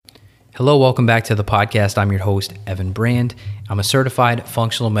Hello, welcome back to the podcast. I'm your host, Evan Brand. I'm a certified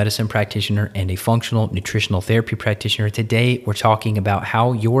functional medicine practitioner and a functional nutritional therapy practitioner. Today, we're talking about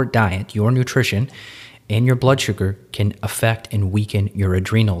how your diet, your nutrition, and your blood sugar can affect and weaken your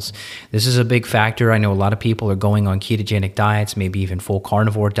adrenals. This is a big factor. I know a lot of people are going on ketogenic diets, maybe even full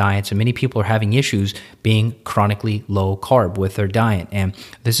carnivore diets, and many people are having issues being chronically low carb with their diet. And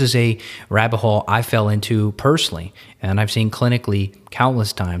this is a rabbit hole I fell into personally, and I've seen clinically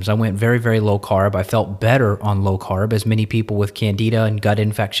countless times. I went very, very low carb. I felt better on low carb, as many people with candida and gut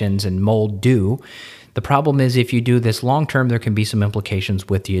infections and mold do. The problem is if you do this long term, there can be some implications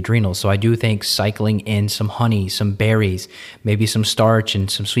with the adrenals. So I do think cycling in some honey, some berries, maybe some starch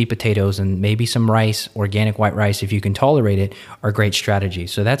and some sweet potatoes and maybe some rice, organic white rice, if you can tolerate it, are great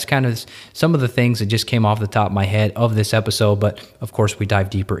strategies. So that's kind of some of the things that just came off the top of my head of this episode. But of course, we dive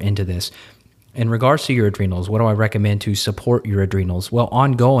deeper into this. In regards to your adrenals, what do I recommend to support your adrenals? Well,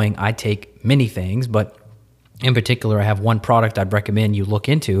 ongoing, I take many things, but in particular, I have one product I'd recommend you look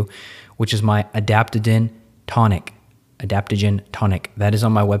into, which is my Adaptogen Tonic. Adaptogen Tonic. That is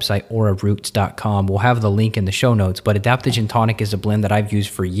on my website, auraroots.com. We'll have the link in the show notes, but Adaptogen Tonic is a blend that I've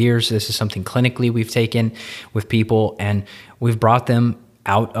used for years. This is something clinically we've taken with people, and we've brought them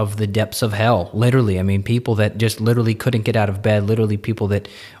out of the depths of hell, literally. I mean, people that just literally couldn't get out of bed, literally people that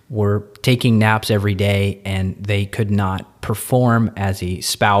were taking naps every day and they could not perform as a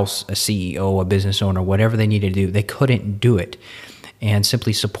spouse, a CEO, a business owner, whatever they needed to do. They couldn't do it. And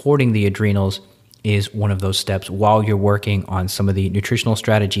simply supporting the adrenals is one of those steps while you're working on some of the nutritional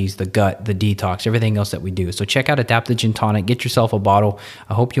strategies, the gut, the detox, everything else that we do. So check out Adaptogen Tonic, get yourself a bottle.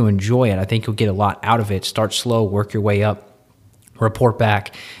 I hope you enjoy it. I think you'll get a lot out of it. Start slow, work your way up, report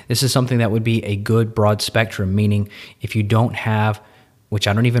back. This is something that would be a good broad spectrum, meaning if you don't have, which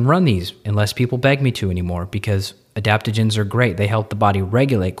I don't even run these unless people beg me to anymore, because adaptogens are great. They help the body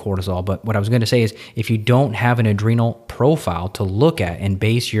regulate cortisol. But what I was going to say is if you don't have an adrenal profile to look at and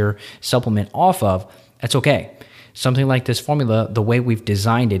base your supplement off of, that's okay. Something like this formula, the way we've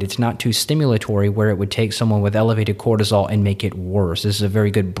designed it, it's not too stimulatory where it would take someone with elevated cortisol and make it worse. This is a very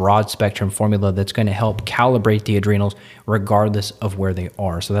good broad spectrum formula that's going to help calibrate the adrenals regardless of where they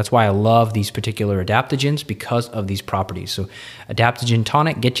are. So that's why I love these particular adaptogens, because of these properties. So Adaptogen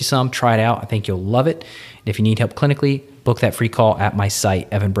Tonic, get you some, try it out. I think you'll love it. And if you need help clinically, book that free call at my site,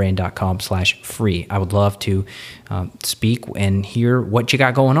 evanbrand.com/free. I would love to speak and hear what you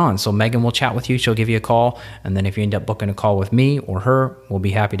got going on. So Megan will chat with you. She'll give you a call. And then if you end up booking a call with me or her, we'll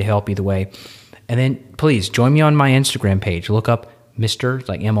be happy to help either way. And then please join me on my Instagram page. Look up Mr.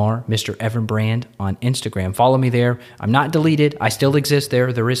 like MR, Mr. Evan Brand on Instagram. Follow me there. I'm not deleted. I still exist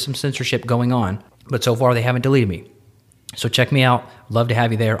there. There is some censorship going on, but so far they haven't deleted me. So check me out. Love to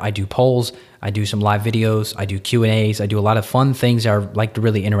have you there. I do polls. I do some live videos. I do Q&As. I do a lot of fun things. I like to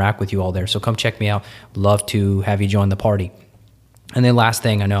really interact with you all there. So come check me out. Love to have you join the party. And then last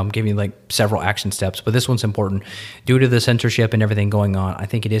thing, I know I'm giving you like several action steps, but this one's important. Due to the censorship and everything going on, I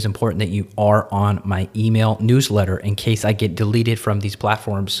think it is important that you are on my email newsletter in case I get deleted from these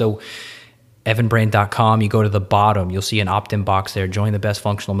platforms. So evanbrand.com, you go to the bottom, you'll see an opt-in box there. Join the Best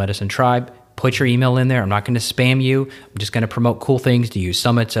Functional Medicine Tribe. Put your email in there. I'm not going to spam you. I'm just going to promote cool things to you,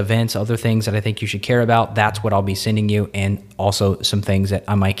 summits, events, other things that I think you should care about. That's what I'll be sending you. And also some things that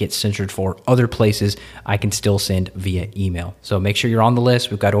I might get censored for other places I can still send via email. So make sure you're on the list.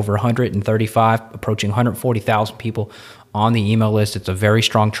 We've got over 135, approaching 140,000 people on the email list. It's a very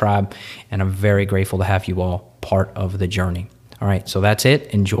strong tribe, and I'm very grateful to have you all part of the journey. All right, so that's it.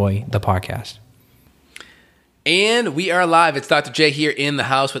 Enjoy the podcast. And we are live. It's Dr. J here in the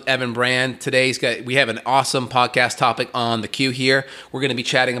house with Evan Brand. We have an awesome podcast topic on the queue here. We're going to be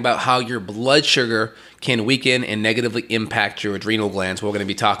chatting about how your blood sugar can weaken and negatively impact your adrenal glands. We're going to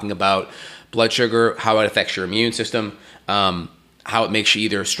be talking about blood sugar, how it affects your immune system, how it makes you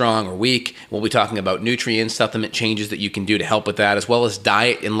either strong or weak. We'll be talking about nutrient supplement changes that you can do to help with that, as well as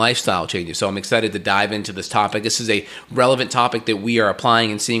diet and lifestyle changes. So I'm excited to dive into this topic. This is a relevant topic that we are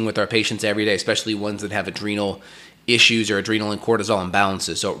applying and seeing with our patients every day, especially ones that have adrenal issues or adrenal and cortisol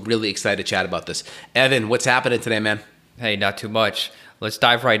imbalances. So really excited to chat about this. Evan, what's happening today, man? Hey, not too much. Let's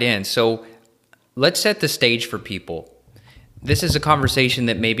dive right in. So let's set the stage for people. This is a conversation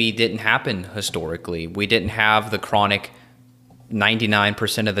that maybe didn't happen historically. We didn't have the chronic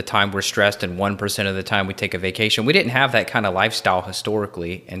 99% of the time we're stressed and 1% of the time we take a vacation. We didn't have that kind of lifestyle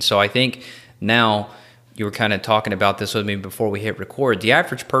historically. And so I think now you were kind of talking about this with me before we hit record. The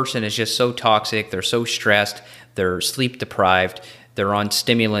average person is just so toxic. They're so stressed. They're sleep deprived. They're on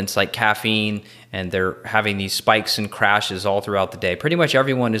stimulants like caffeine, and they're having these spikes and crashes all throughout the day. Pretty much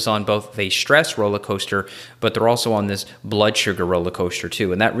everyone is on both a stress roller coaster, but they're also on this blood sugar roller coaster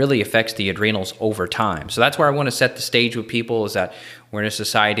too. And that really affects the adrenals over time. So that's where I want to set the stage with people, is that we're in a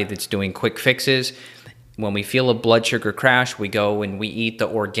society that's doing quick fixes. When we feel a blood sugar crash, we go and we eat the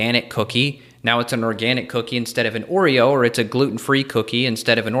organic cookie. Now it's an organic cookie instead of an Oreo, or it's a gluten-free cookie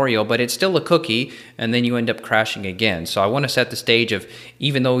instead of an Oreo, but it's still a cookie, and then you end up crashing again. So I want to set the stage of,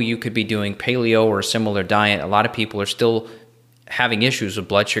 even though you could be doing paleo or a similar diet, a lot of people are still having issues with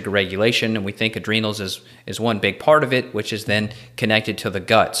blood sugar regulation, and we think adrenals is one big part of it, which is then connected to the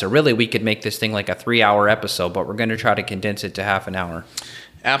gut. So really, we could make this thing like a 3-hour episode, but we're going to try to condense it to half an hour.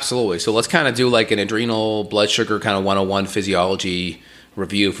 Absolutely. So let's kind of do like an adrenal blood sugar kind of 101 physiology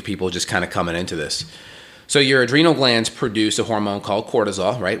review for people just kind of coming into this. So your adrenal glands produce a hormone called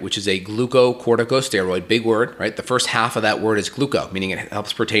cortisol, right, which is a glucocorticosteroid, big word, right? The first half of that word is gluco, meaning it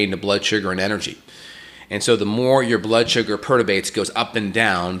helps pertain to blood sugar and energy. And so the more your blood sugar perturbates, goes up and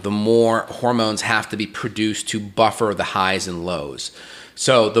down, the more hormones have to be produced to buffer the highs and lows.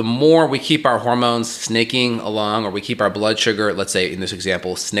 So the more we keep our hormones snaking along, or we keep our blood sugar, let's say in this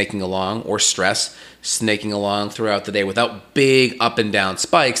example, snaking along, or stress snaking along throughout the day without big up and down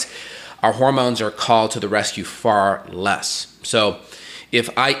spikes, our hormones are called to the rescue far less. So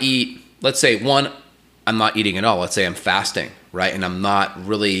if I eat, let's say I'm not eating at all. Let's say I'm fasting, right? And I'm not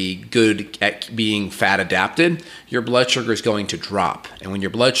really good at being fat adapted. Your blood sugar is going to drop. And when your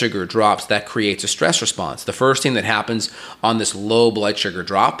blood sugar drops, that creates a stress response. The first thing that happens on this low blood sugar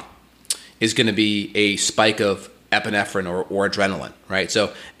drop is going to be a spike of epinephrine or adrenaline, right?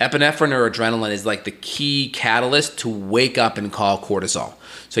 So epinephrine or adrenaline is like the key catalyst to wake up and call cortisol.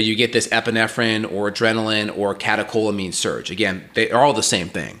 So you get this epinephrine or adrenaline or catecholamine surge. Again, they're all the same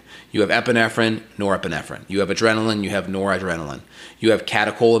thing. You have epinephrine, norepinephrine. You have adrenaline, you have noradrenaline. You have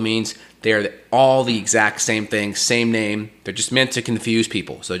catecholamines. They're all the exact same thing, same name. They're just meant to confuse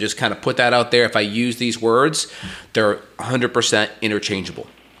people. So just kind of put that out there. If I use these words, they're 100% interchangeable,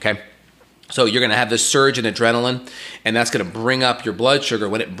 okay? So you're going to have this surge in adrenaline, and that's going to bring up your blood sugar.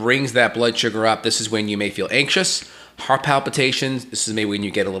 When it brings that blood sugar up, this is when you may feel anxious, heart palpitations. This is maybe when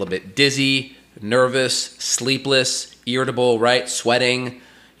you get a little bit dizzy, nervous, sleepless, irritable, right? Sweating,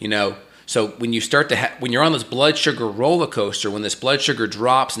 So when you start to when you're on this blood sugar roller coaster, when this blood sugar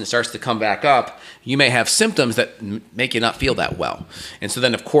drops and it starts to come back up, you may have symptoms that make you not feel that well. And so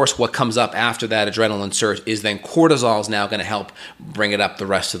then, of course, what comes up after that adrenaline surge is then cortisol is now going to help bring it up the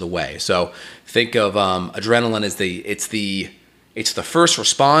rest of the way. So think of adrenaline as it's the first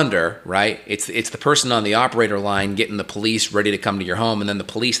responder, right? It's the person on the operator line getting the police ready to come to your home, and then the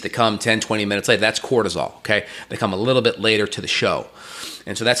police that come 10, 20 minutes later, that's cortisol, okay? They come a little bit later to the show.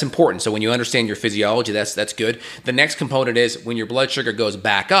 And so that's important. So when you understand your physiology, that's good. The next component is when your blood sugar goes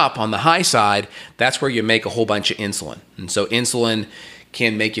back up on the high side, that's where you make a whole bunch of insulin. And so insulin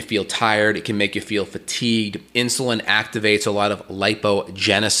can make you feel tired. It can make you feel fatigued. Insulin activates a lot of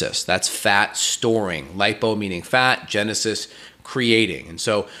lipogenesis. That's fat storing. Lipo meaning fat, genesis creating. And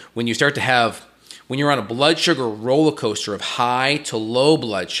so when you start to when you're on a blood sugar roller coaster of high to low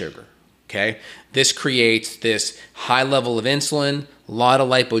blood sugar, okay, this creates this high level of insulin, a lot of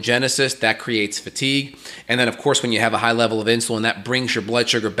lipogenesis, that creates fatigue. And then, of course, when you have a high level of insulin, that brings your blood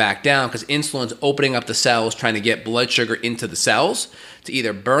sugar back down because insulin's opening up the cells, trying to get blood sugar into the cells to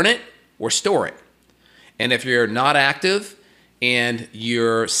either burn it or store it. And if you're not active and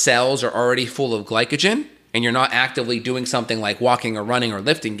your cells are already full of glycogen, and you're not actively doing something like walking or running or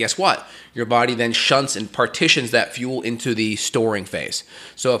lifting, guess what? Your body then shunts and partitions that fuel into the storing phase.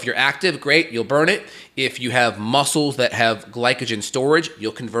 So if you're active, great, you'll burn it. If you have muscles that have glycogen storage,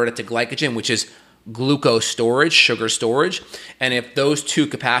 you'll convert it to glycogen, which is glucose storage, sugar storage. And if those two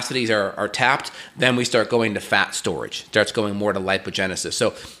capacities are tapped, then we start going to fat storage. It starts going more to lipogenesis.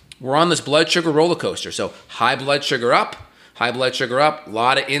 So we're on this blood sugar roller coaster. So high blood sugar up, a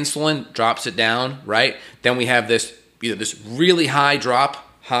lot of insulin drops it down, right? Then we have this, this really high drop,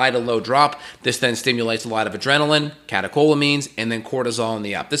 high to low drop. This then stimulates a lot of adrenaline, catecholamines, and then cortisol in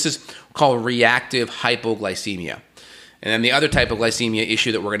the up. This is called reactive hypoglycemia. And then the other type of glycemia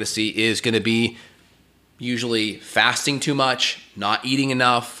issue that we're going to see is going to be usually fasting too much, not eating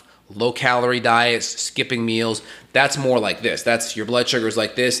enough, low calorie diets, skipping meals. That's more like this. That's your blood sugar is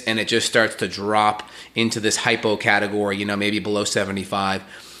like this, and it just starts to drop into this hypo category, maybe below 75.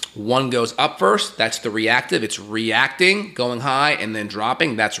 One goes up first. That's the reactive. It's reacting, going high, and then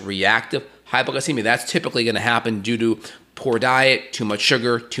dropping. That's reactive hypoglycemia. That's typically going to happen due to poor diet, too much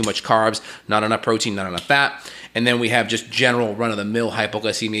sugar, too much carbs, not enough protein, not enough fat. And then we have just general run-of-the-mill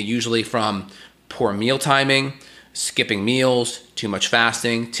hypoglycemia, usually from poor meal timing, skipping meals, too much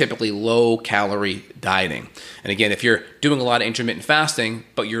fasting, typically low-calorie dieting. And again, if you're doing a lot of intermittent fasting,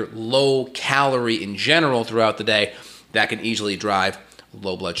 but you're low-calorie in general throughout the day, that can easily drive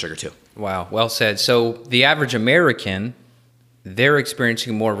low blood sugar too. Wow, well said. So the average American, they're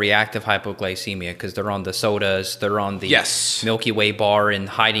experiencing more reactive hypoglycemia because they're on the sodas, they're on the Milky Way bar and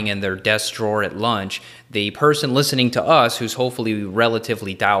hiding in their desk drawer at lunch. The person listening to us, who's hopefully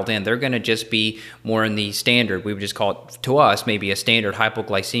relatively dialed in, they're going to just be more in the standard, we would just call it, to us, maybe a standard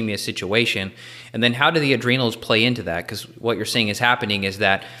hypoglycemia situation. And then how do the adrenals play into that? Because what you're saying is happening is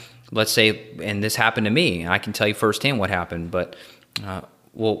that, let's say, and this happened to me, I can tell you firsthand what happened, but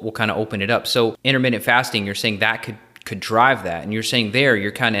we'll kind of open it up. So intermittent fasting, you're saying that could drive that. And you're saying there,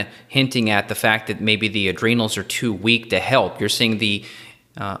 you're kind of hinting at the fact that maybe the adrenals are too weak to help. You're saying the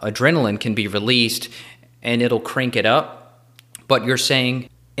adrenaline can be released and it'll crank it up. But you're saying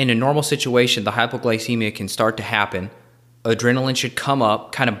in a normal situation, the hypoglycemia can start to happen. Adrenaline should come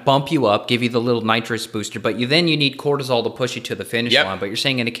up, kind of bump you up, give you the little nitrous booster, but you need cortisol to push you to the finish line. But you're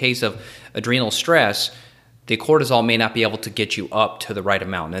saying in a case of adrenal stress, the cortisol may not be able to get you up to the right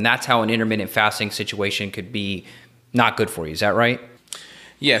amount. And that's how an intermittent fasting situation could be not good for you. Is that right?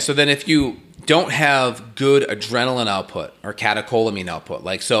 Yeah. So then if you don't have good adrenaline output or catecholamine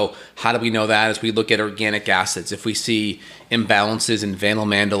output, so how do we know that? As we look at organic acids, if we see imbalances in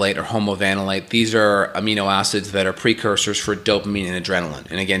vanilmandylate or homovanillate, these are amino acids that are precursors for dopamine and adrenaline.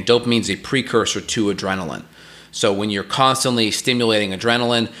 And again, dopamine is a precursor to adrenaline. So when you're constantly stimulating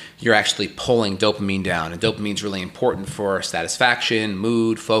adrenaline, you're actually pulling dopamine down. And dopamine is really important for satisfaction,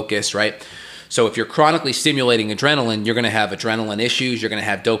 mood, focus, right? So if you're chronically stimulating adrenaline, you're going to have adrenaline issues, you're going to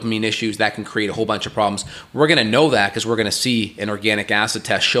have dopamine issues. That can create a whole bunch of problems. We're going to know that because we're going to see an organic acid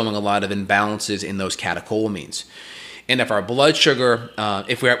test showing a lot of imbalances in those catecholamines. And if our blood sugar,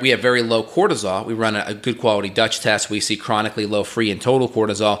 if we have very low cortisol, we run a good quality Dutch test, we see chronically low free and total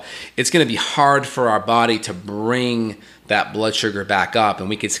cortisol, it's going to be hard for our body to bring that blood sugar back up, and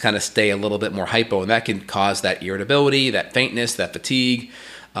we could kind of stay a little bit more hypo, and that can cause that irritability, that faintness, that fatigue,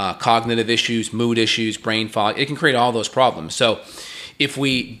 cognitive issues, mood issues, brain fog. It can create all those problems. So if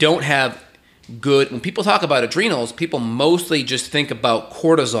we don't have good, when people talk about adrenals, people mostly just think about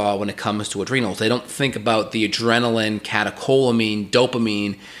cortisol when it comes to adrenals. They don't think about the adrenaline, catecholamine,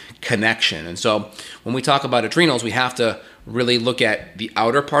 dopamine connection. And so when we talk about adrenals, we have to really look at the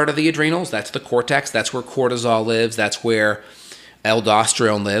outer part of the adrenals. That's the cortex. That's where cortisol lives. That's where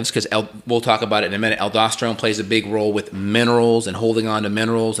aldosterone lives, because we'll talk about it in a minute. Aldosterone plays a big role with minerals and holding on to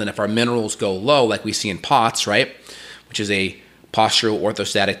minerals. And if our minerals go low, like we see in POTS, right, which is a postural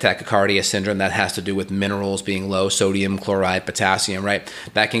orthostatic tachycardia syndrome, that has to do with minerals being low, sodium, chloride, potassium, right?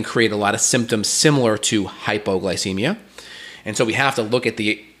 That can create a lot of symptoms similar to hypoglycemia. And so we have to look at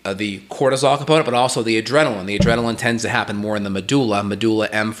the cortisol component, but also the adrenaline. The adrenaline tends to happen more in the medulla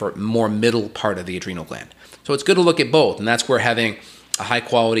M for more middle part of the adrenal gland. So it's good to look at both, and that's where having a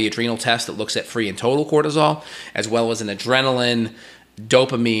high-quality adrenal test that looks at free and total cortisol, as well as an adrenaline,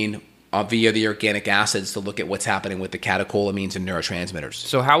 dopamine via the organic acids to look at what's happening with the catecholamines and neurotransmitters.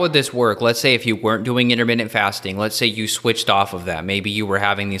 So how would this work? Let's say if you weren't doing intermittent fasting, let's say you switched off of that. Maybe you were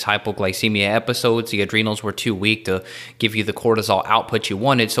having these hypoglycemia episodes, the adrenals were too weak to give you the cortisol output you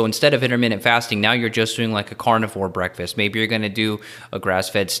wanted. So instead of intermittent fasting, now you're just doing like a carnivore breakfast. Maybe you're going to do a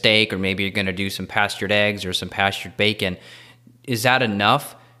grass-fed steak, or maybe you're going to do some pastured eggs or some pastured bacon. Is that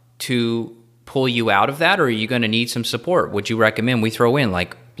enough to pull you out of that, or are you going to need some support? Would you recommend we throw in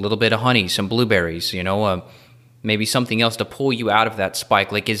like a little bit of honey, some blueberries, maybe something else to pull you out of that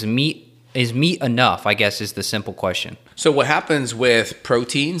spike? Like, is meat enough, I guess, is the simple question. So what happens with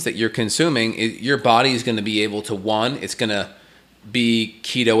proteins that you're consuming is your body is going to be able to, it's going to be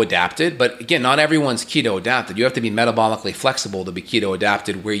keto adapted. But again, not everyone's keto adapted. You have to be metabolically flexible to be keto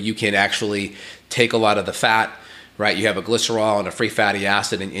adapted, where you can actually take a lot of the fat, right? You have a glycerol and a free fatty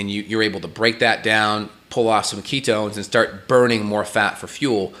acid, and you're able to break that down, pull off some ketones, and start burning more fat for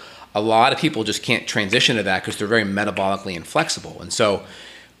fuel. A lot of people just can't transition to that because they're very metabolically inflexible. And so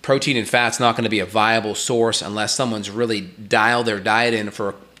protein and fat's not going to be a viable source unless someone's really dialed their diet in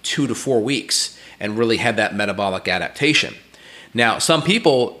for 2 to 4 weeks and really had that metabolic adaptation. Now, some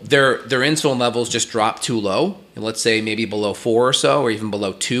people, their insulin levels just drop too low, and let's say maybe below 4 or so, or even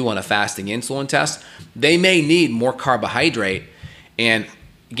below 2 on a fasting insulin test. They may need more carbohydrate. And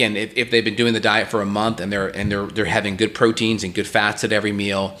again, if they've been doing the diet for a month and they're having good proteins and good fats at every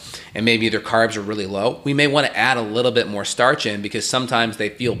meal, and maybe their carbs are really low, we may want to add a little bit more starch in, because sometimes they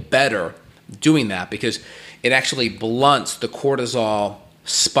feel better doing that because it actually blunts the cortisol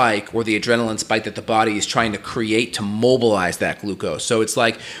spike or the adrenaline spike that the body is trying to create to mobilize that glucose. So it's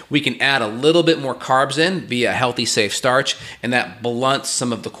like we can add a little bit more carbs in via a healthy, safe starch, and that blunts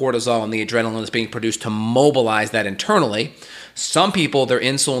some of the cortisol and the adrenaline that's being produced to mobilize that internally. Some people, their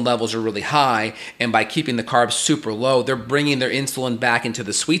insulin levels are really high, and by keeping the carbs super low, they're bringing their insulin back into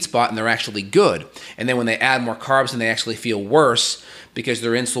the sweet spot and they're actually good. And then when they add more carbs, then they actually feel worse because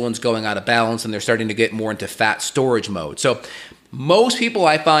their insulin's going out of balance and they're starting to get more into fat storage mode. So most people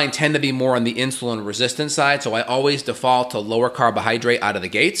I find tend to be more on the insulin resistant side, so I always default to lower carbohydrate out of the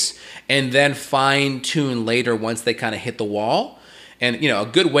gates and then fine tune later once they kind of hit the wall. And a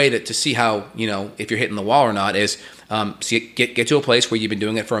good way to see how, if you're hitting the wall or not is get to a place where you've been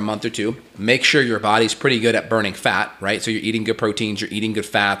doing it for a month or two. Make sure your body's pretty good at burning fat, right? So you're eating good proteins, you're eating good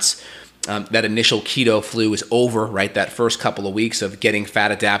fats. That initial keto flu is over, right? That first couple of weeks of getting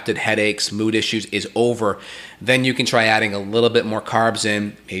fat adapted, headaches, mood issues is over. Then you can try adding a little bit more carbs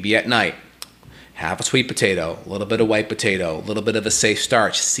in, maybe at night. Half a sweet potato, a little bit of white potato, a little bit of a safe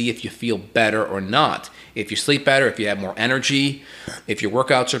starch. See if you feel better or not. If you sleep better, if you have more energy, if your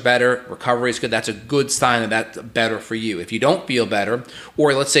workouts are better, recovery is good, that's a good sign that that's better for you. If you don't feel better,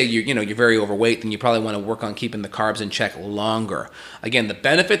 or let's say you're very overweight, then you probably want to work on keeping the carbs in check longer. Again, the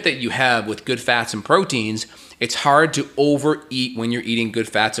benefit that you have with good fats and proteins, it's hard to overeat when you're eating good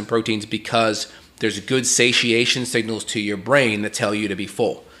fats and proteins because there's good satiation signals to your brain that tell you to be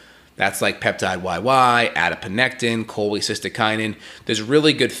full. That's like peptide YY, adiponectin, cholecystokinin. There's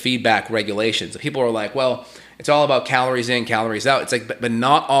really good feedback regulations. People are like, well, it's all about calories in, calories out. It's like, but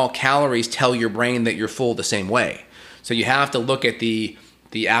not all calories tell your brain that you're full the same way. So you have to look at the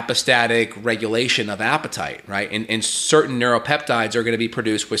apostatic regulation of appetite, right? And certain neuropeptides are going to be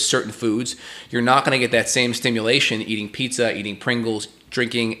produced with certain foods. You're not going to get that same stimulation eating pizza, eating Pringles,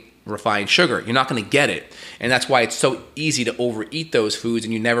 drinking refined sugar. You're not going to get it. And that's why it's so easy to overeat those foods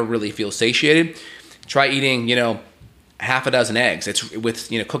and you never really feel satiated. Try eating, half a dozen eggs. It's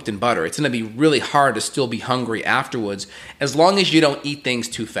with, cooked in butter. It's going to be really hard to still be hungry afterwards as long as you don't eat things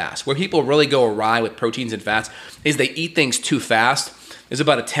too fast. Where people really go awry with proteins and fats is they eat things too fast. There's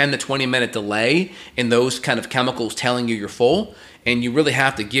about a 10 to 20 minute delay in those kind of chemicals telling you you're full. And you really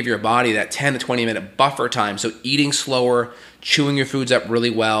have to give your body that 10 to 20 minute buffer time. So eating slower, chewing your foods up really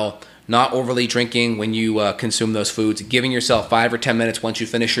well, not overly drinking when you consume those foods, giving yourself 5 or 10 minutes once you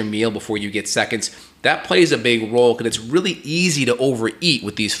finish your meal before you get seconds. That plays a big role because it's really easy to overeat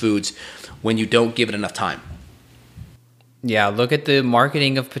with these foods when you don't give it enough time. Yeah, look at the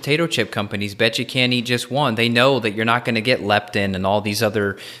marketing of potato chip companies. Bet you can't eat just one. They know that you're not going to get leptin and all these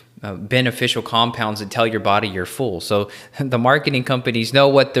other beneficial compounds that tell your body you're full. So the marketing companies know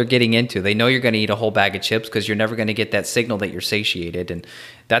what they're getting into. They know you're going to eat a whole bag of chips because you're never going to get that signal that you're satiated. And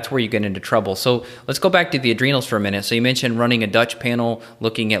that's where you get into trouble. So let's go back to the adrenals for a minute. So you mentioned running a Dutch panel,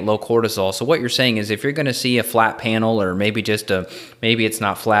 looking at low cortisol. So what you're saying is if you're going to see a flat panel or maybe maybe it's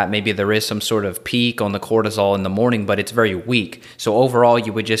not flat, maybe there is some sort of peak on the cortisol in the morning, but it's very weak. So overall,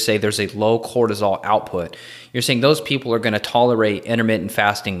 you would just say there's a low cortisol output. You're saying those people are going to tolerate intermittent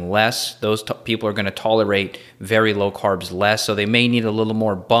fasting less. Those people are going to tolerate very low carbs less. So they may need a little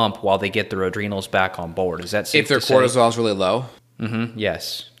more bump while they get their adrenals back on board. Is that safe if their to say? cortisol is really low? Mm-hmm.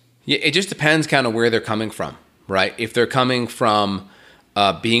 Yes. Yeah, it just depends kind of where they're coming from, right? If they're coming from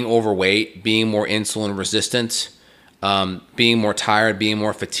being overweight, being more insulin resistant, being more tired, being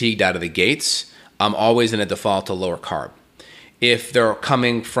more fatigued out of the gates, I'm always in a default to lower carb. If they're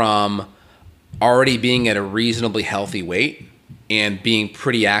coming from already being at a reasonably healthy weight and being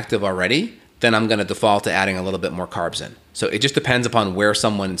pretty active already, then I'm going to default to adding a little bit more carbs in. So it just depends upon where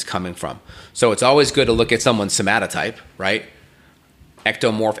someone's coming from. So it's always good to look at someone's somatotype, right?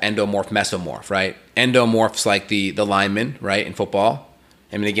 Ectomorph, endomorph, mesomorph, right? Endomorph's like the lineman, right, in football.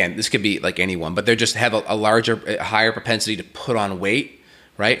 I mean, again, this could be like anyone, but they just have a higher propensity to put on weight,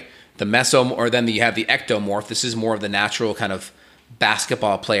 right? The or then you have the ectomorph. This is more of the natural kind of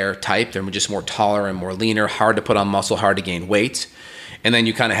basketball player type. They're just more taller and more leaner, hard to put on muscle, hard to gain weight. And then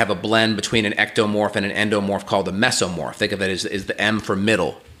you kind of have a blend between an ectomorph and an endomorph called a mesomorph. Think of it as the M for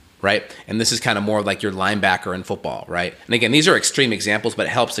middle, right? And this is kind of more like your linebacker in football, right? And again, these are extreme examples, but it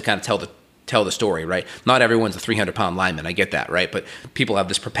helps to kind of tell the story, right? Not everyone's a 300-pound lineman. I get that, right? But people have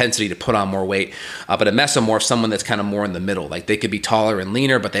this propensity to put on more weight. But a mesomorph, someone that's kind of more in the middle. Like they could be taller and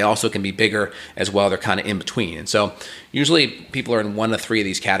leaner, but they also can be bigger as well. They're kind of in between. And so usually people are in one of three of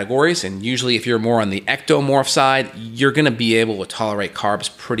these categories. And usually if you're more on the ectomorph side, you're going to be able to tolerate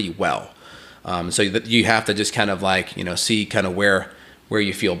carbs pretty well. So you have to just kind of like, see kind of where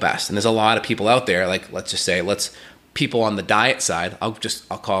you feel best. And there's a lot of people out there, like let's just say, let's people on the diet side, I'll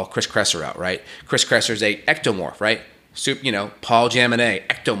call Chris Kresser out, right? Chris Kresser's a ectomorph, right? Paul Jaminet,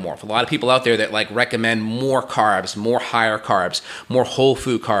 ectomorph. A lot of people out there that like recommend more carbs, more higher carbs, more whole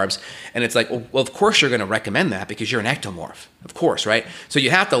food carbs. And it's like, well, of course you're going to recommend that because you're an ectomorph. Of course, right? So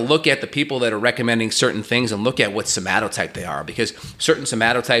you have to look at the people that are recommending certain things and look at what somatotype they are, because certain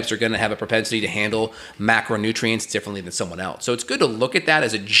somatotypes are going to have a propensity to handle macronutrients differently than someone else. So it's good to look at that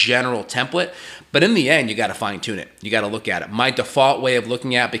as a general template, but in the end, you got to fine tune it. You got to look at it. My default way of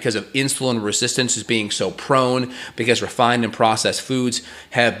looking at, because of insulin resistance is being so prone, because refined and processed foods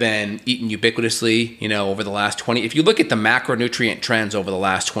have been eaten ubiquitously, over the last 20. If you look at the macronutrient trends over the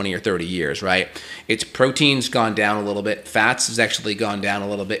last 20 or 30 years, right? It's protein's gone down a little bit, fats has actually gone down a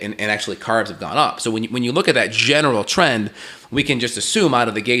little bit, and actually carbs have gone up. So when you look at that general trend, we can just assume out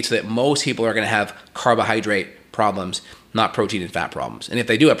of the gates that most people are going to have carbohydrate problems, not protein and fat problems. And if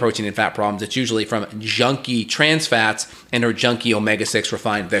they do have protein and fat problems, it's usually from junky trans fats and or junky omega-6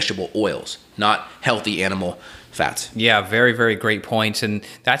 refined vegetable oils, not healthy animal fats. Yeah, very, very great points. And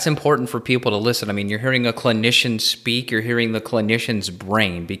that's important for people to listen. I mean, you're hearing a clinician speak, you're hearing the clinician's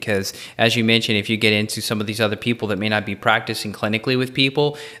brain, because as you mentioned, if you get into some of these other people that may not be practicing clinically with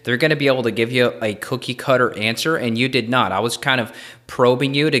people, they're going to be able to give you a cookie cutter answer. And you did not. I was kind of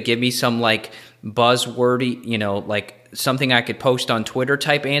probing you to give me some like buzzwordy, like something I could post on Twitter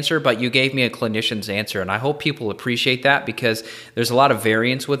type answer, but you gave me a clinician's answer. And I hope people appreciate that, because there's a lot of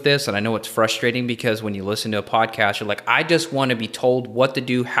variance with this. And I know it's frustrating because when you listen to a podcast, you're like, I just want to be told what to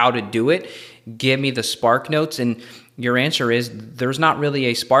do, how to do it. Give me the spark notes. And your answer is there's not really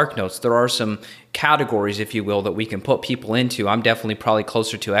a spark notes. There are some categories, if you will, that we can put people into. I'm definitely probably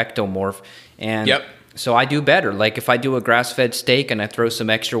closer to ectomorph. And yep. So I do better. Like if I do a grass-fed steak and I throw some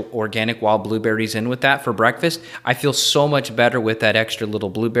extra organic wild blueberries in with that for breakfast, I feel so much better with that extra little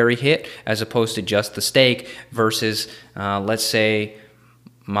blueberry hit as opposed to just the steak versus, let's say,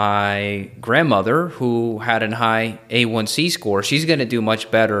 my grandmother who had a high A1C score. She's going to do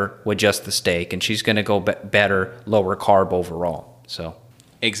much better with just the steak, and she's going to go better, lower carb overall. So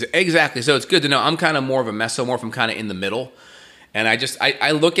exactly. So it's good to know. I'm kind of more of a mesomorph. I'm kind of in the middle. And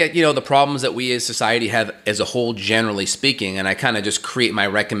I look at, the problems that we as society have as a whole, generally speaking, and I kind of just create my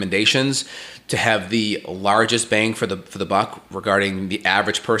recommendations to have the largest bang for the buck regarding the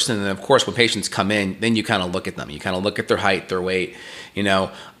average person. And then, of course, when patients come in, then you kind of look at them. You kind of look at their height, their weight,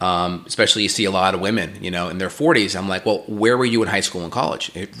 especially you see a lot of women, in their 40s. I'm like, well, where were you in high school and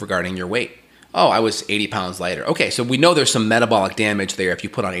college regarding your weight? Oh, I was 80 pounds lighter. Okay, so we know there's some metabolic damage there if you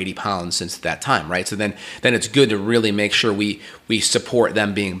put on 80 pounds since that time, right? So then it's good to really make sure we support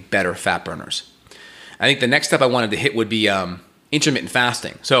them being better fat burners. I think the next step I wanted to hit would be intermittent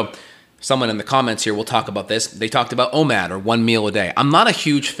fasting. So someone in the comments here will talk about this. They talked about OMAD, or 1 meal a day. I'm not a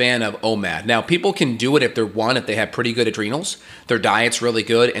huge fan of OMAD. Now, people can do it if they have pretty good adrenals, their diet's really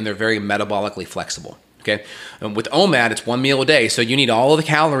good, and they're very metabolically flexible. Okay, and with OMAD, it's 1 meal a day, so you need all of the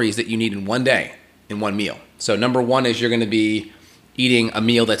calories that you need in one day in one meal. So number one is you're going to be eating a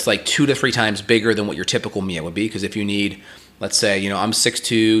meal that's like 2 to 3 times bigger than what your typical meal would be. Because if you need, let's say, I'm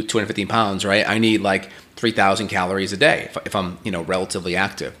 6'2", 215 pounds, right? I need like 3,000 calories a day if I'm, relatively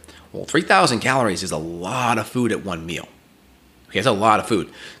active. Well, 3,000 calories is a lot of food at one meal. Okay, it's a lot of food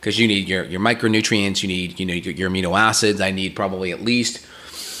because you need your micronutrients, you need, your amino acids. I need probably at least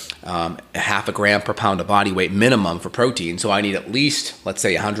half a gram per pound of body weight minimum for protein. So I need at least, let's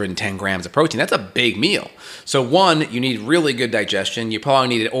say, 110 grams of protein. That's a big meal. So one, you need really good digestion. You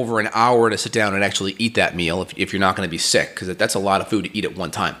probably need over an hour to sit down and actually eat that meal if you're not going to be sick, because that's a lot of food to eat at one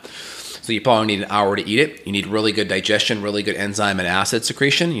time. So you probably need an hour to eat it. You need really good digestion, really good enzyme and acid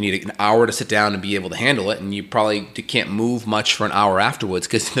secretion. You need an hour to sit down and be able to handle it. And you probably can't move much for an hour afterwards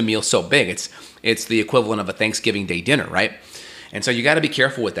because the meal's so big. It's the equivalent of a Thanksgiving Day dinner, right? And so you got to be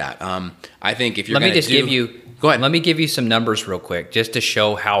careful with that. I think if you're going to go ahead. Let me give you some numbers real quick, just to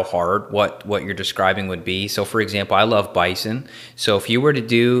show how hard what you're describing would be. So, for example, I love bison. So if you were to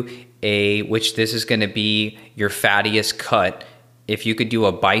do which this is going to be your fattiest cut, if you could do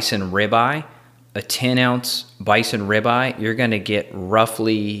a bison ribeye, a 10-ounce bison ribeye, you're going to get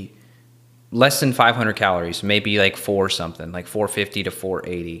roughly less than 500 calories, maybe like 450 to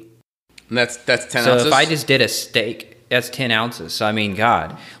 480. And that's 10 ounces? So if I just did a steak, that's 10 ounces. So, I mean,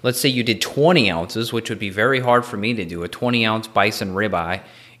 God, let's say you did 20 ounces, which would be very hard for me to do, a 20-ounce bison ribeye.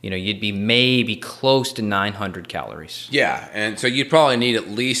 You'd be maybe close to 900 calories. Yeah, and so you'd probably need at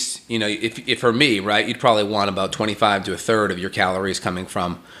least, if for me, right, you'd probably want about 25 to a third of your calories coming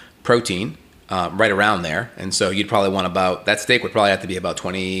from protein, right around there. And so you'd probably want that steak would probably have to be about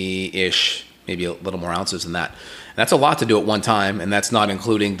 20-ish, maybe a little more ounces than that. That's a lot to do at one time, and that's not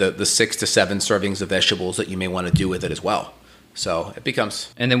including the 6 to 7 servings of vegetables that you may want to do with it as well. So it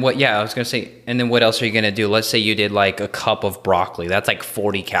becomes... And then what, yeah, I was going to say, and then what else are you going to do? Let's say you did like a cup of broccoli. That's like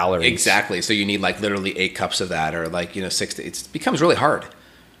 40 calories. Exactly. So you need like literally 8 cups of that, or like, 6 to... It becomes really hard. It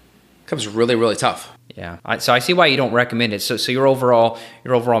becomes really, really tough. Yeah. So I see why you don't recommend it. So your overall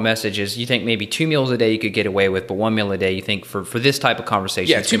message is you think maybe 2 meals a day you could get away with, but 1 meal a day you think for this type of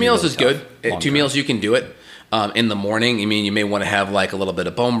conversation. Yeah, 2 meals is good. 2 meals you can do it. In the morning, I mean, you may want to have like a little bit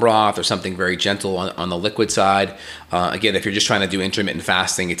of bone broth or something very gentle on the liquid side. Again, if you're just trying to do intermittent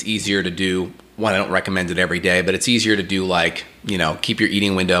fasting, it's easier to do. One, I don't recommend it every day, but it's easier to do like, keep your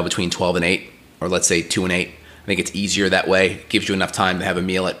eating window between 12 and 8, or let's say 2 and 8. I think it's easier that way. It gives you enough time to have a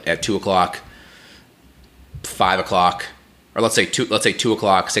meal at 2 o'clock, 5 o'clock, or let's say 2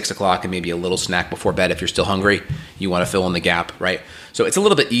 o'clock, 6 o'clock, and maybe a little snack before bed if you're still hungry. You want to fill in the gap, right? So it's a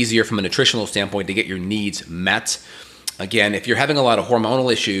little bit easier from a nutritional standpoint to get your needs met. Again, if you're having a lot of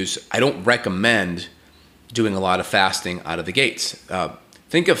hormonal issues, I don't recommend doing a lot of fasting out of the gates.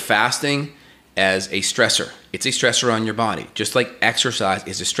 Think of fasting as a stressor. It's a stressor on your body, just like exercise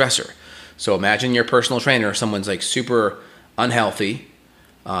is a stressor. So imagine your personal trainer, or someone's like super unhealthy,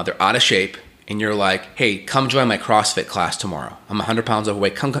 they're out of shape, and you're like, hey, come join my CrossFit class tomorrow. I'm 100 pounds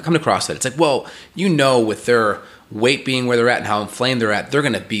overweight. Come to CrossFit. It's like, well, with their weight being where they're at and how inflamed they're at, they're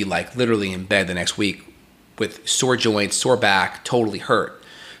going to be like literally in bed the next week with sore joints, sore back, totally hurt.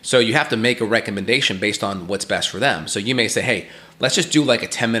 So you have to make a recommendation based on what's best for them. So you may say, hey, let's just do like a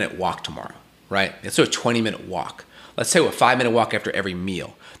 10-minute walk tomorrow, right? Let's do a 20-minute walk. Let's do a 5-minute walk after every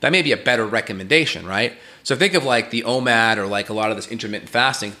meal. That may be a better recommendation, right? So think of like the OMAD or like a lot of this intermittent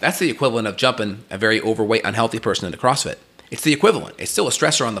fasting. That's the equivalent of jumping a very overweight, unhealthy person into CrossFit. It's the equivalent. It's still a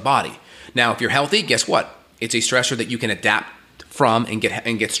stressor on the body. Now, if you're healthy, guess what? It's a stressor that you can adapt from and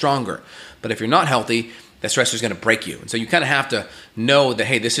get stronger. But if you're not healthy, that stressor is going to break you. And so you kind of have to know that,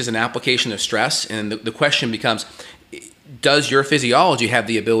 hey, this is an application of stress. And the question becomes, does your physiology have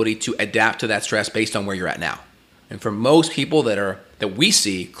the ability to adapt to that stress based on where you're at now? And for most people that we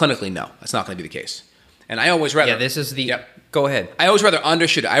see clinically, no, that's not going to be the case. And I always rather... Yeah, this is the... Yep. Go ahead. I always rather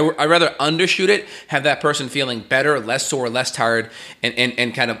undershoot it. I rather undershoot it, have that person feeling better, less sore, less tired,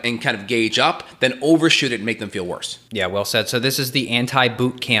 and kind of gauge up, than overshoot it and make them feel worse. Yeah, well said. So this is the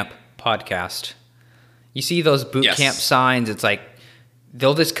anti-boot camp podcast. You see those boot camp signs, it's like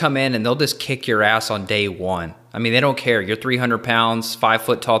they'll just come in and they'll just kick your ass on day one. I mean, they don't care. You're 300 pounds, 5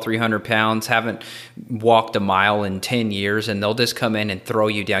 foot tall, 300 pounds, haven't walked a mile in 10 years, and they'll just come in and throw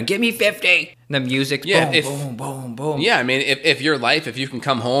you down. Give me 50. And the music's boom, boom, boom. Yeah, I mean, if you can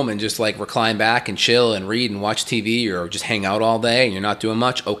come home and just like recline back and chill and read and watch TV or just hang out all day and you're not doing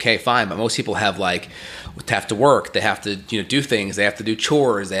much, okay, fine. But most people have to work, they have to do things, they have to do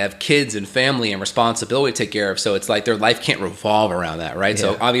chores, they have kids and family and responsibility to take care of. So it's like their life can't revolve around that, right? Yeah.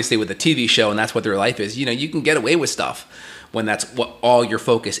 So obviously with a TV show and that's what their life is, you can get away with stuff when that's what all your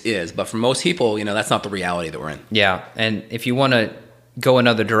focus is. But for most people, that's not the reality that we're in. Yeah, and if you want to go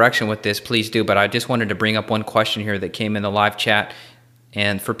another direction with this, please do. But I just wanted to bring up one question here that came in the live chat.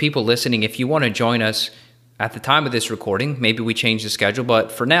 And for people listening, if you want to join us at the time of this recording, maybe we change the schedule,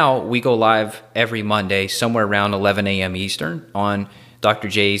 but for now, we go live every Monday, somewhere around 11 a.m. Eastern on Dr.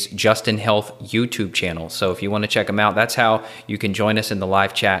 J's Justin Health YouTube channel. So if you want to check them out, that's how you can join us in the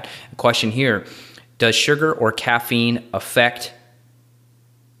live chat. Question here, does sugar or caffeine affect,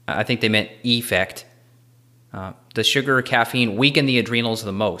 I think they meant effect, does sugar or caffeine weaken the adrenals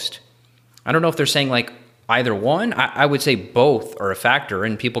the most? I don't know if they're saying like either one. I would say both are a factor.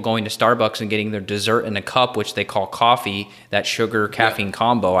 And people going to Starbucks and getting their dessert in a cup, which they call coffee, that sugar caffeine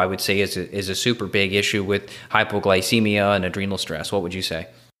combo, I would say is a super big issue with hypoglycemia and adrenal stress. What would you say?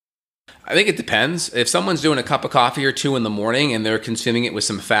 I think it depends. If someone's doing a cup of coffee or two in the morning and they're consuming it with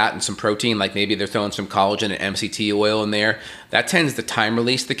some fat and some protein, like maybe they're throwing some collagen and MCT oil in there, that tends to time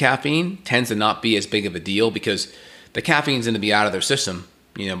release the caffeine, tends to not be as big of a deal because the caffeine's going to be out of their system,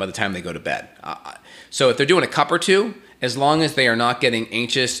 by the time they go to bed. So if they're doing a cup or two, as long as they are not getting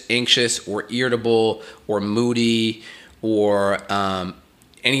anxious or irritable or moody or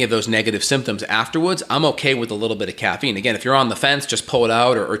any of those negative symptoms afterwards, I'm okay with a little bit of caffeine. Again, if you're on the fence, just pull it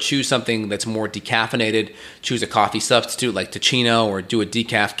out or choose something that's more decaffeinated. Choose a coffee substitute like Ticino or do a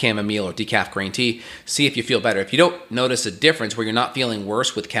decaf chamomile or decaf green tea. See if you feel better. If you don't notice a difference where you're not feeling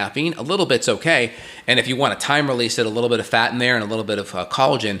worse with caffeine, a little bit's okay. And if you want to time release it, a little bit of fat in there and a little bit of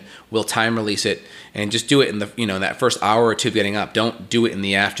collagen, we'll time release it and just do it in the that first hour or two of getting up. Don't do it in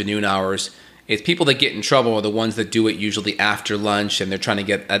the afternoon hours. It's people that get in trouble are the ones that do it usually after lunch and they're trying to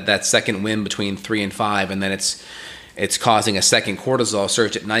get that second win between 3 and 5, and then it's causing a second cortisol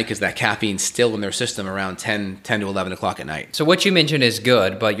surge at night because that caffeine's still in their system around 10 to 11 o'clock at night. So what you mentioned is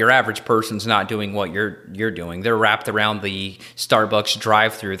good, but your average person's not doing what you're doing. They're wrapped around the Starbucks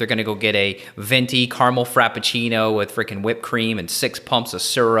drive-through. They're going to go get a venti caramel frappuccino with freaking whipped cream and 6 pumps of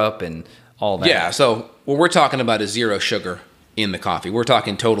syrup and all that. Yeah, so what we're talking about is zero sugar in the coffee. We're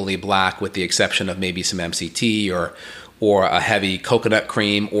talking totally black with the exception of maybe some MCT or a heavy coconut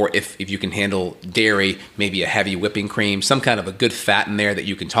cream, or if you can handle dairy, maybe a heavy whipping cream, some kind of a good fat in there that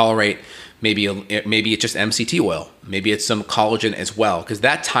you can tolerate. Maybe it's just MCT oil. Maybe it's some collagen as well, because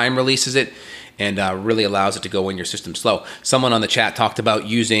that time releases it and really allows it to go in your system slow. Someone on the chat talked about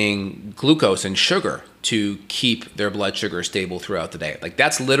using glucose and sugar to keep their blood sugar stable throughout the day. Like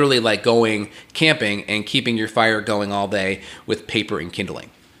that's literally like going camping and keeping your fire going all day with paper and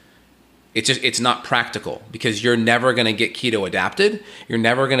kindling. It's not practical because you're never going to get keto adapted. You're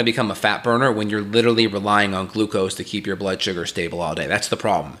never going to become a fat burner when you're literally relying on glucose to keep your blood sugar stable all day. That's the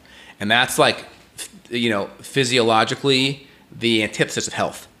problem. And that's like, physiologically the antithesis of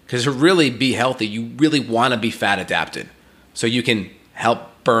health. Because to really be healthy, you really want to be fat adapted. So you can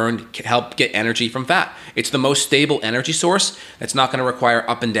help get energy from fat. It's the most stable energy source that's not going to require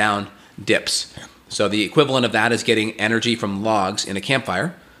up and down dips. So the equivalent of that is getting energy from logs in a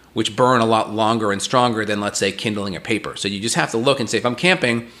campfire, which burn a lot longer and stronger than, let's say, kindling or paper. So you just have to look and say, if I'm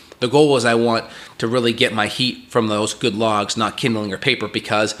camping, the goal is I want to really get my heat from those good logs, not kindling or paper,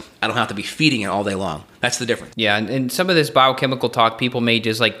 because I don't have to be feeding it all day long. That's the difference. Yeah, and some of this biochemical talk, people may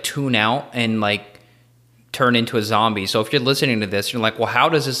just like tune out and like turn into a zombie. So if you're listening to this, you're like, well, how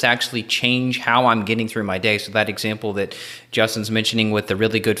does this actually change how I'm getting through my day? So that example that Justin's mentioning with the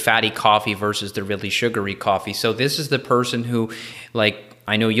really good fatty coffee versus the really sugary coffee. So this is the person who, like,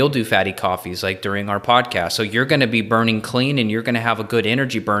 I know you'll do fatty coffees like during our podcast. So you're going to be burning clean and you're going to have a good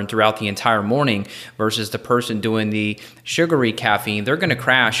energy burn throughout the entire morning versus the person doing the sugary caffeine. They're going to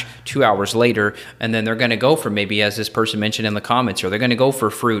crash 2 hours later and then they're going to go for maybe, as this person mentioned in the comments, or they're going to go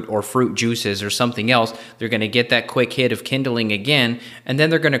for fruit or fruit juices or something else. They're going to get that quick hit of kindling again and then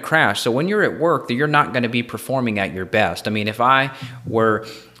they're going to crash. So when you're at work, you're not going to be performing at your best. I mean, if I were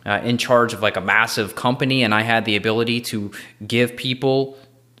in charge of like a massive company and I had the ability to give people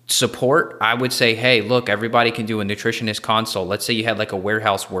support, I would say, hey, look, everybody can do a nutritionist consult. Let's say you had like a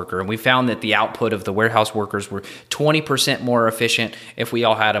warehouse worker, and we found that the output of the warehouse workers were 20% more efficient if we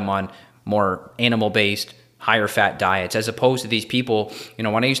all had them on more animal-based, higher fat diets, as opposed to these people,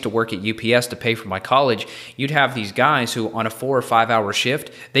 when I used to work at UPS to pay for my college, you'd have these guys who on a 4 or 5 hour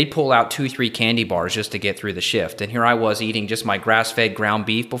shift, they'd pull out 2-3 candy bars just to get through the shift. And here I was eating just my grass-fed ground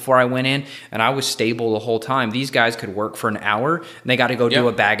beef before I went in, and I was stable the whole time. These guys could work for an hour, and they got to go do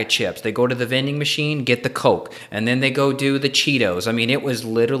a bag of chips. They go to the vending machine, get the Coke, and then they go do the Cheetos. I mean, it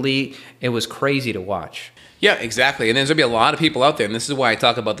was crazy to watch. Yeah, exactly. And there's going to be a lot of people out there, and this is why I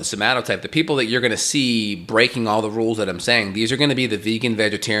talk about the somatotype. The people that you're going to see breaking all the rules that I'm saying, these are going to be the vegan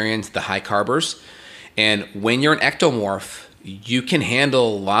vegetarians, the high carbers. And when you're an ectomorph, you can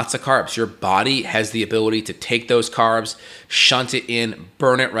handle lots of carbs. Your body has the ability to take those carbs, shunt it in,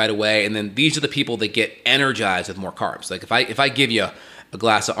 burn it right away. And then these are the people that get energized with more carbs. Like if I give you a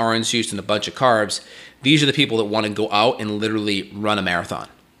glass of orange juice and a bunch of carbs, these are the people that want to go out and literally run a marathon,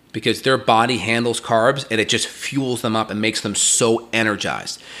 because their body handles carbs and it just fuels them up and makes them so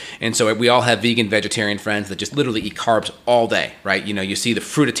energized. And so we all have vegan, vegetarian friends that just literally eat carbs all day, right? You see the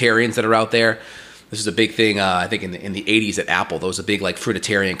fruitarians that are out there. This is a big thing, I think in the 80s at Apple. There was a big like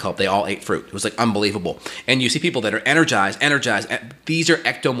fruitarian cult. They all ate fruit. It was like unbelievable. And you see people that are energized. These are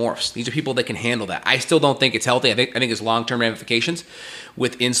ectomorphs. These are people that can handle that. I still don't think it's healthy. I think it's long-term ramifications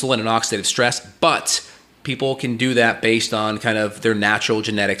with insulin and oxidative stress, but people can do that based on kind of their natural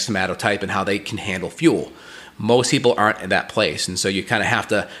genetic somatotype and how they can handle fuel. Most people aren't in that place. And so you kind of have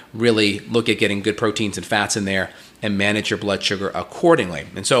to really look at getting good proteins and fats in there and manage your blood sugar accordingly.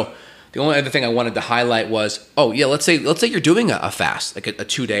 And so the only other thing I wanted to highlight was, let's say you're doing a fast, like a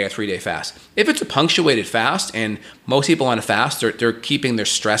 2-day or 3-day fast. If it's a punctuated fast, and most people on a fast, they're keeping their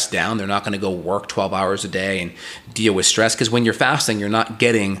stress down. They're not going to go work 12 hours a day and deal with stress, because when you're fasting, you're not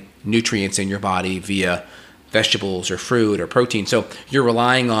getting nutrients in your body via vegetables or fruit or protein. So you're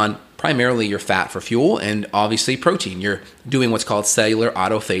relying on primarily your fat for fuel and obviously protein. You're doing what's called cellular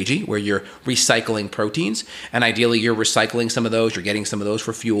autophagy, where you're recycling proteins, and ideally you're recycling some of those, you're getting some of those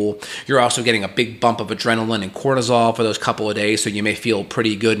for fuel. You're also getting a big bump of adrenaline and cortisol for those couple of days, so you may feel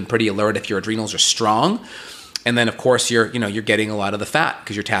pretty good and pretty alert if your adrenals are strong. And then of course you're getting a lot of the fat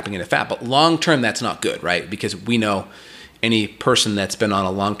because you're tapping into fat. But long term, that's not good, right? Because we know any person that's been on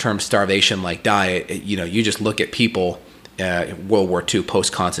a long-term starvation like diet, you just look at people World War II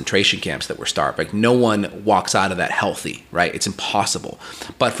post-concentration camps that were starved. Like no one walks out of that healthy, right? It's impossible.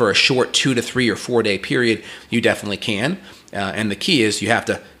 But for a short 2 to 3 or 4 day period, you definitely can. And the key is you have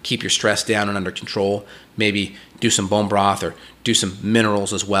to keep your stress down and under control. Maybe do some bone broth or do some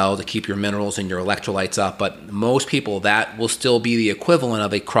minerals as well to keep your minerals and your electrolytes up. But most people, that will still be the equivalent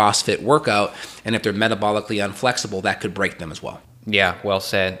of a CrossFit workout. And if they're metabolically unflexible, that could break them as well. Yeah, well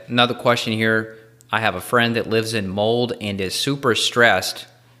said. Another question here. I have a friend that lives in mold and is super stressed.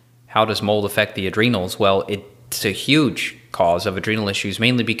 How does mold affect the adrenals? Well, it's a huge cause of adrenal issues,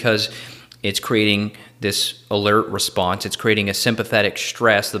 mainly because it's creating this alert response. It's creating a sympathetic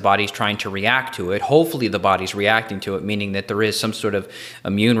stress. The body's trying to react to it. Hopefully the body's reacting to it, meaning that there is some sort of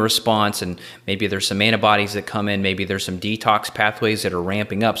immune response, and maybe there's some antibodies that come in. Maybe there's some detox pathways that are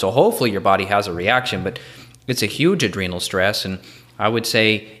ramping up. So hopefully your body has a reaction, but it's a huge adrenal stress. And I would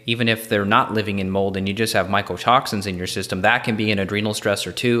say even if they're not living in mold and you just have mycotoxins in your system, that can be an adrenal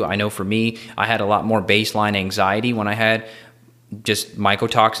stressor too. I know for me, I had a lot more baseline anxiety when I had just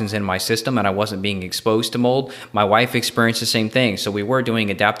mycotoxins in my system and I wasn't being exposed to mold. My wife experienced the same thing. So we were doing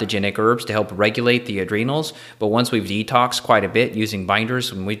adaptogenic herbs to help regulate the adrenals. But once we've detoxed quite a bit using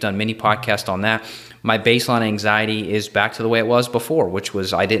binders, and we've done many podcasts on that, my baseline anxiety is back to the way it was before, which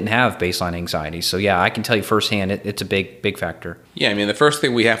was I didn't have baseline anxiety. So yeah, I can tell you firsthand, it's a big factor. Yeah, I mean, the first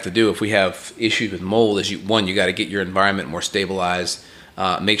thing we have to do if we have issues with mold is you got to get your environment more stabilized.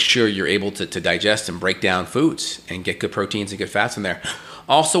 Make sure you're able to digest and break down foods and get good proteins and good fats in there.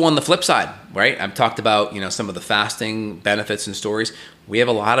 Also on the flip side, right? I've talked about, some of the fasting benefits and stories. We have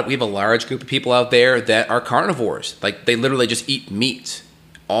a large group of people out there that are carnivores. Like they literally just eat meat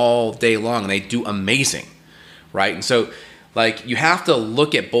all day long and they do amazing, right? And so like you have to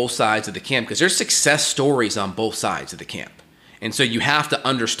look at both sides of the camp because there's success stories on both sides of the camp. And so you have to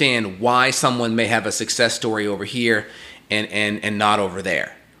understand why someone may have a success story over here and not over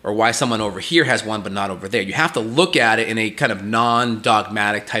there, or why someone over here has one but not over there. You have to look at it in a kind of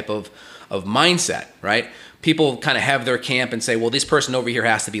non-dogmatic type of mindset, right? People kind of have their camp and say, well, this person over here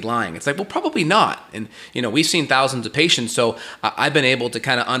has to be lying. It's like, well, probably not. And, we've seen thousands of patients, so I've been able to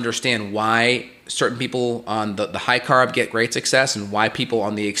kind of understand why certain people on the high carb get great success and why people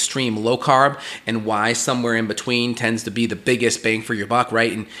on the extreme low carb and why somewhere in between tends to be the biggest bang for your buck,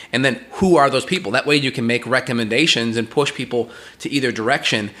 right? And then who are those people? That way you can make recommendations and push people to either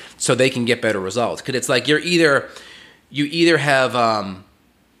direction so they can get better results. Because it's like you either have...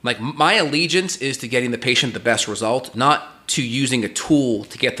 like my allegiance is to getting the patient the best result, not to using a tool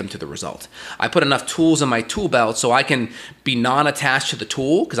to get them to the result. I put enough tools in my tool belt so I can be non-attached to the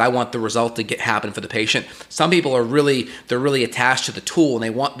tool because I want the result to happen for the patient. Some people are really attached to the tool and they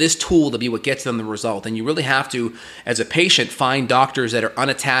want this tool to be what gets them the result. And you really have to, as a patient, find doctors that are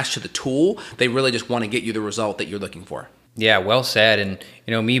unattached to the tool. They really just want to get you the result that you're looking for. Yeah, well said. And,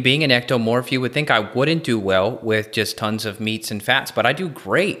 me being an ectomorph, you would think I wouldn't do well with just tons of meats and fats, but I do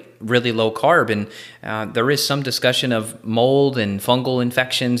great, really low carb. And there is some discussion of mold and fungal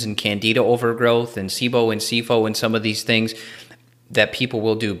infections and candida overgrowth and SIBO and SIFO and some of these things that people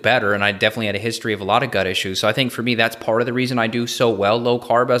will do better. And I definitely had a history of a lot of gut issues. So I think for me, that's part of the reason I do so well low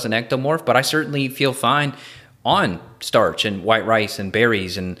carb as an ectomorph, but I certainly feel fine on starch and white rice and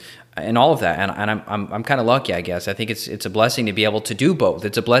berries and all of that, and I'm kind of lucky, I guess. I think it's a blessing to be able to do both.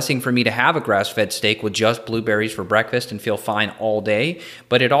 It's a blessing for me to have a grass-fed steak with just blueberries for breakfast and feel fine all day,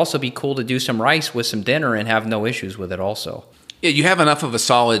 but it'd also be cool to do some rice with some dinner and have no issues with it also. Yeah, you have enough of a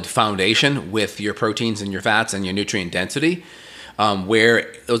solid foundation with your proteins and your fats and your nutrient density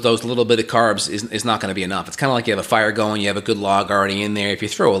where those little bit of carbs is not going to be enough. It's kind of like you have a fire going, you have a good log already in there. If you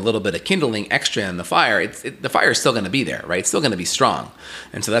throw a little bit of kindling extra in the fire, the fire is still going to be there, right? It's still going to be strong.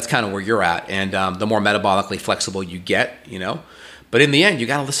 And so that's kind of where you're at. And the more metabolically flexible you get, but in the end, you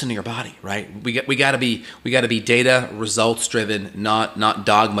got to listen to your body, right? We got to be data results driven, not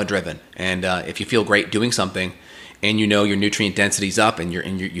dogma driven. And if you feel great doing something, and your nutrient density's up and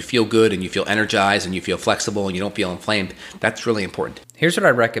you feel good and you feel energized and you feel flexible and you don't feel inflamed, that's really important. Here's what I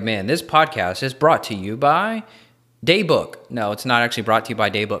recommend. This podcast is brought to you by Daybook. No, it's not actually brought to you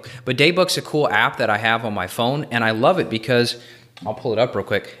by Daybook, but Daybook's a cool app that I have on my phone, and I love it because, I'll pull it up real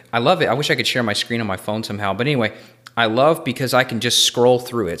quick. I love it. I wish I could share my screen on my phone somehow, but anyway, I love because I can just scroll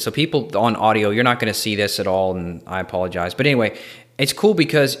through it. So people on audio, you're not going to see this at all, and I apologize. But anyway, it's cool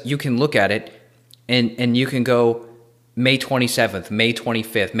because you can look at it and you can go, May 27th, May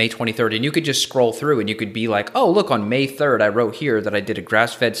 25th, May 23rd, and you could just scroll through and you could be like, oh, look, on May 3rd, I wrote here that I did a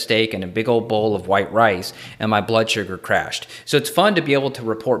grass-fed steak and a big old bowl of white rice and my blood sugar crashed. So it's fun to be able to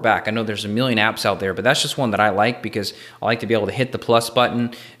report back. I know there's a million apps out there, but that's just one that I like because I like to be able to hit the plus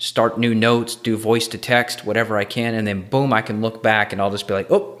button, start new notes, do voice to text, whatever I can, and then boom, I can look back and I'll just be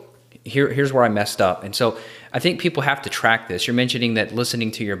like, oh, here's where I messed up. And so I think people have to track this. You're mentioning that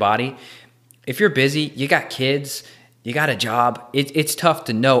listening to your body. If you're busy, you got kids, you got a job, it's tough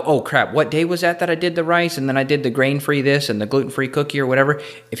to know, oh crap, what day was that I did the rice and then I did the grain-free this and the gluten-free cookie or whatever.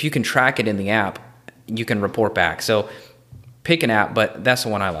 If you can track it in the app, you can report back. So pick an app, but that's the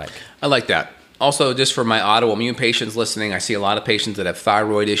one I like. I like that. Also, just for my autoimmune patients listening, I see a lot of patients that have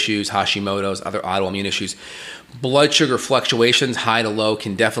thyroid issues, Hashimoto's, other autoimmune issues. Blood sugar fluctuations, high to low,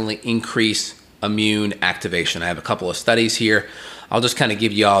 can definitely increase immune activation. I have a couple of studies here. I'll just kind of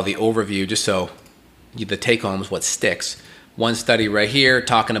give you all the overview just so the take home is what sticks. One study right here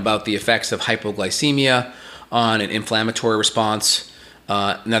talking about the effects of hypoglycemia on an inflammatory response.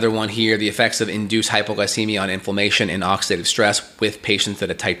 Another one here, the effects of induced hypoglycemia on inflammation and oxidative stress with patients that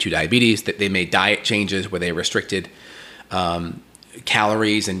have type 2 diabetes, that they made diet changes where they restricted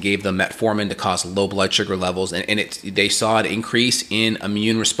calories and gave them metformin to cause low blood sugar levels. And they saw an increase in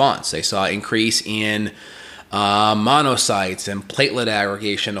immune response. They saw an increase in monocytes and platelet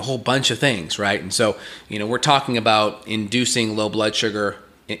aggregation, a whole bunch of things, right? And so, we're talking about inducing low blood sugar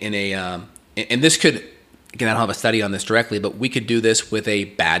in and this could, again, I don't have a study on this directly, but we could do this with a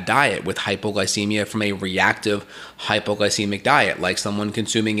bad diet, with hypoglycemia from a reactive hypoglycemic diet, like someone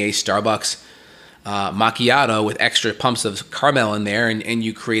consuming a Starbucks macchiato with extra pumps of caramel in there, and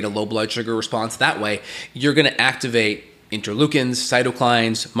you create a low blood sugar response that way. You're going to activate interleukins,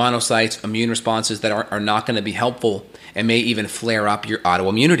 cytokines, monocytes, immune responses that are not going to be helpful and may even flare up your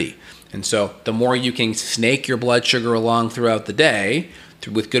autoimmunity. And so the more you can snake your blood sugar along throughout the day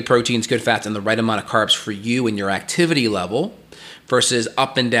with good proteins, good fats, and the right amount of carbs for you and your activity level versus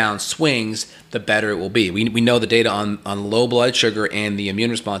up and down swings, the better it will be. We know the data on low blood sugar and the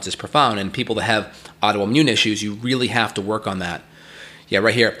immune response is profound, and people that have autoimmune issues, you really have to work on that. Yeah,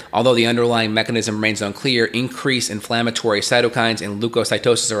 right here. Although the underlying mechanism remains unclear, increased inflammatory cytokines and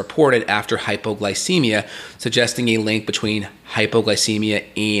leukocytosis are reported after hypoglycemia, suggesting a link between hypoglycemia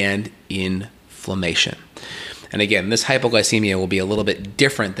and inflammation. And again, this hypoglycemia will be a little bit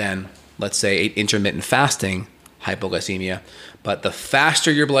different than, let's say, intermittent fasting hypoglycemia. But the faster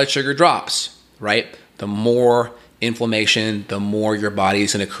your blood sugar drops, right, the more inflammation, the more your body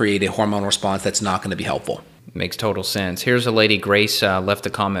is going to create a hormone response that's not going to be helpful. Makes total sense. Here's a lady, Grace, left a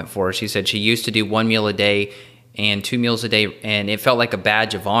comment for us. She said she used to do 1 meal a day and 2 meals a day, and it felt like a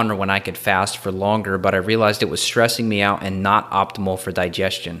badge of honor when I could fast for longer, but I realized it was stressing me out and not optimal for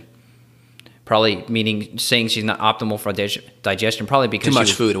digestion. Probably saying she's not optimal for digestion, probably because too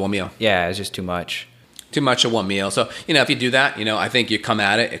much food at 1 meal. Yeah, it's just too much. Too much at 1 meal. So, if you do that, I think you come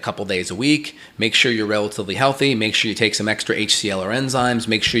at it a couple days a week. Make sure you're relatively healthy. Make sure you take some extra HCl or enzymes.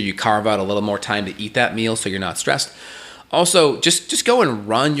 Make sure you carve out a little more time to eat that meal so you're not stressed. Also, just go and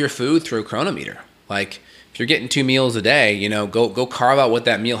run your food through a chronometer. Like, if you're getting 2 meals a day, go carve out what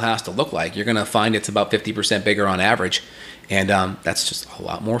that meal has to look like. You're going to find it's about 50% bigger on average. And that's just a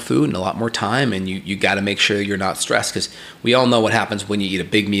lot more food and a lot more time, and you got to make sure you're not stressed, because we all know what happens when you eat a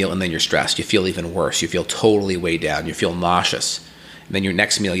big meal and then you're stressed. You feel even worse. You feel totally weighed down. You feel nauseous. And then your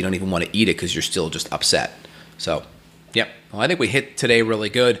next meal, you don't even want to eat it because you're still just upset. So, yep. Well, I think we hit today really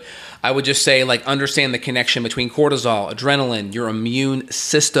good. I would just say, understand the connection between cortisol, adrenaline, your immune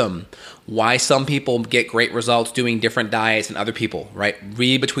system, why some people get great results doing different diets than other people, right?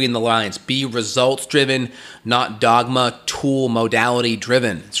 Read between the lines. Be results driven, not dogma, tool, modality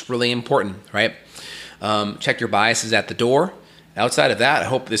driven. It's really important, right? Check your biases at the door. Outside of that, I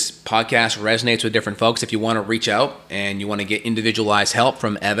hope this podcast resonates with different folks. If you want to reach out and you want to get individualized help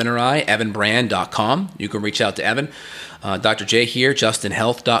from Evan or I, evanbrand.com. You can reach out to Evan. Dr. J here,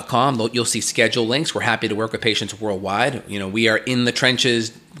 justinhealth.com. You'll see schedule links. We're happy to work with patients worldwide. We are in the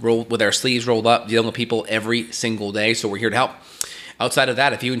trenches, with our sleeves rolled up, dealing with people every single day. So we're here to help. Outside of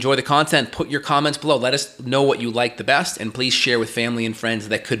that, if you enjoy the content, put your comments below. Let us know what you like the best, and please share with family and friends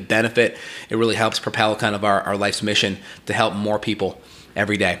that could benefit. It really helps propel kind of our life's mission to help more people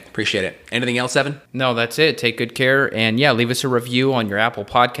every day. Appreciate it. Anything else, Evan? No, that's it. Take good care. And yeah, leave us a review on your Apple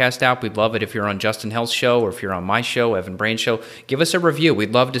Podcast app. We'd love it if you're on Justin Health's show or if you're on my show, Evan Brand Show. Give us a review.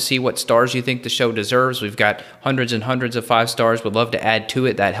 We'd love to see what stars you think the show deserves. We've got hundreds and hundreds of 5 stars. We'd love to add to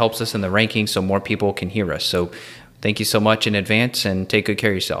it. That helps us in the rankings so more people can hear us. So Thank you so much in advance, and take good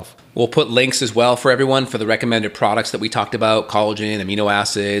care of yourself. We'll put links as well for everyone for the recommended products that we talked about, collagen, amino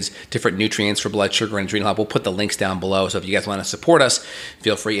acids, different nutrients for blood sugar and adrenal health. We'll put the links down below. So if you guys want to support us,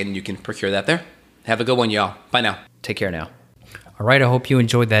 feel free and you can procure that there. Have a good one, y'all. Bye now. Take care now. All right, I hope you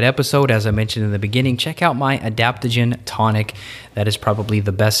enjoyed that episode. As I mentioned in the beginning, check out my Adaptogen Tonic. That is probably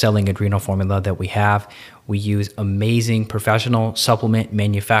the best-selling adrenal formula that we have. We use amazing professional supplement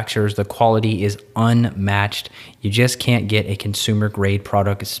manufacturers. The quality is unmatched. You just can't get a consumer-grade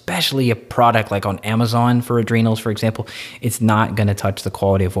product, especially a product like on Amazon for adrenals, for example. It's not going to touch the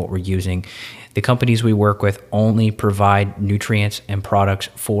quality of what we're using. The companies we work with only provide nutrients and products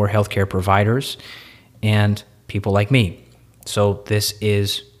for healthcare providers and people like me. So this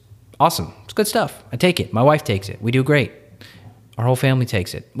is awesome. It's good stuff. I take it. My wife takes it. We do great. Our whole family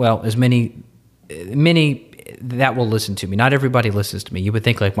takes it. Well, as many that will listen to me. Not everybody listens to me. You would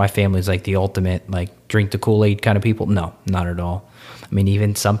think like my family's like the ultimate, like drink the Kool-Aid kind of people. No, not at all. I mean,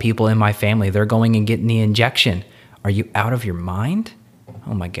 even some people in my family, they're going and getting the injection. Are you out of your mind?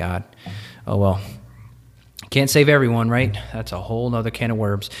 Oh my God. Oh well. Can't save everyone, right? That's a whole nother can of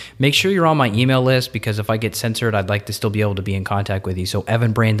worms. Make sure you're on my email list, because if I get censored, I'd like to still be able to be in contact with you. So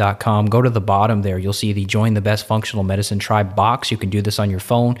evanbrand.com, go to the bottom there. You'll see the Join the Best Functional Medicine Tribe box. You can do this on your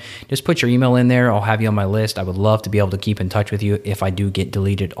phone. Just put your email in there. I'll have you on my list. I would love to be able to keep in touch with you if I do get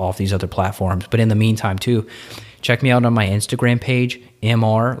deleted off these other platforms. But in the meantime, too, check me out on my Instagram page,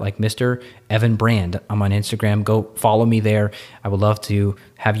 MR, like Mr. Evan Brand. I'm on Instagram. Go follow me there. I would love to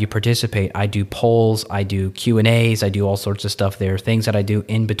have you participate. I do polls. I do Q&As. I do all sorts of stuff there, things that I do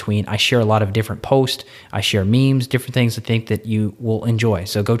in between. I share a lot of different posts. I share memes, different things I think that you will enjoy.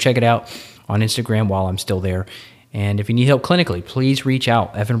 So go check it out on Instagram while I'm still there. And if you need help clinically, please reach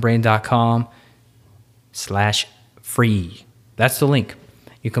out, evanbrand.com/free. That's the link.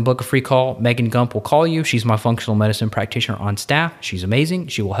 You can book a free call. Megan Gump will call you. She's my functional medicine practitioner on staff. She's amazing.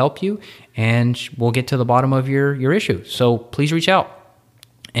 She will help you, and we'll get to the bottom of your issue. So please reach out,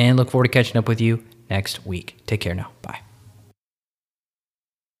 and look forward to catching up with you next week. Take care now. Bye.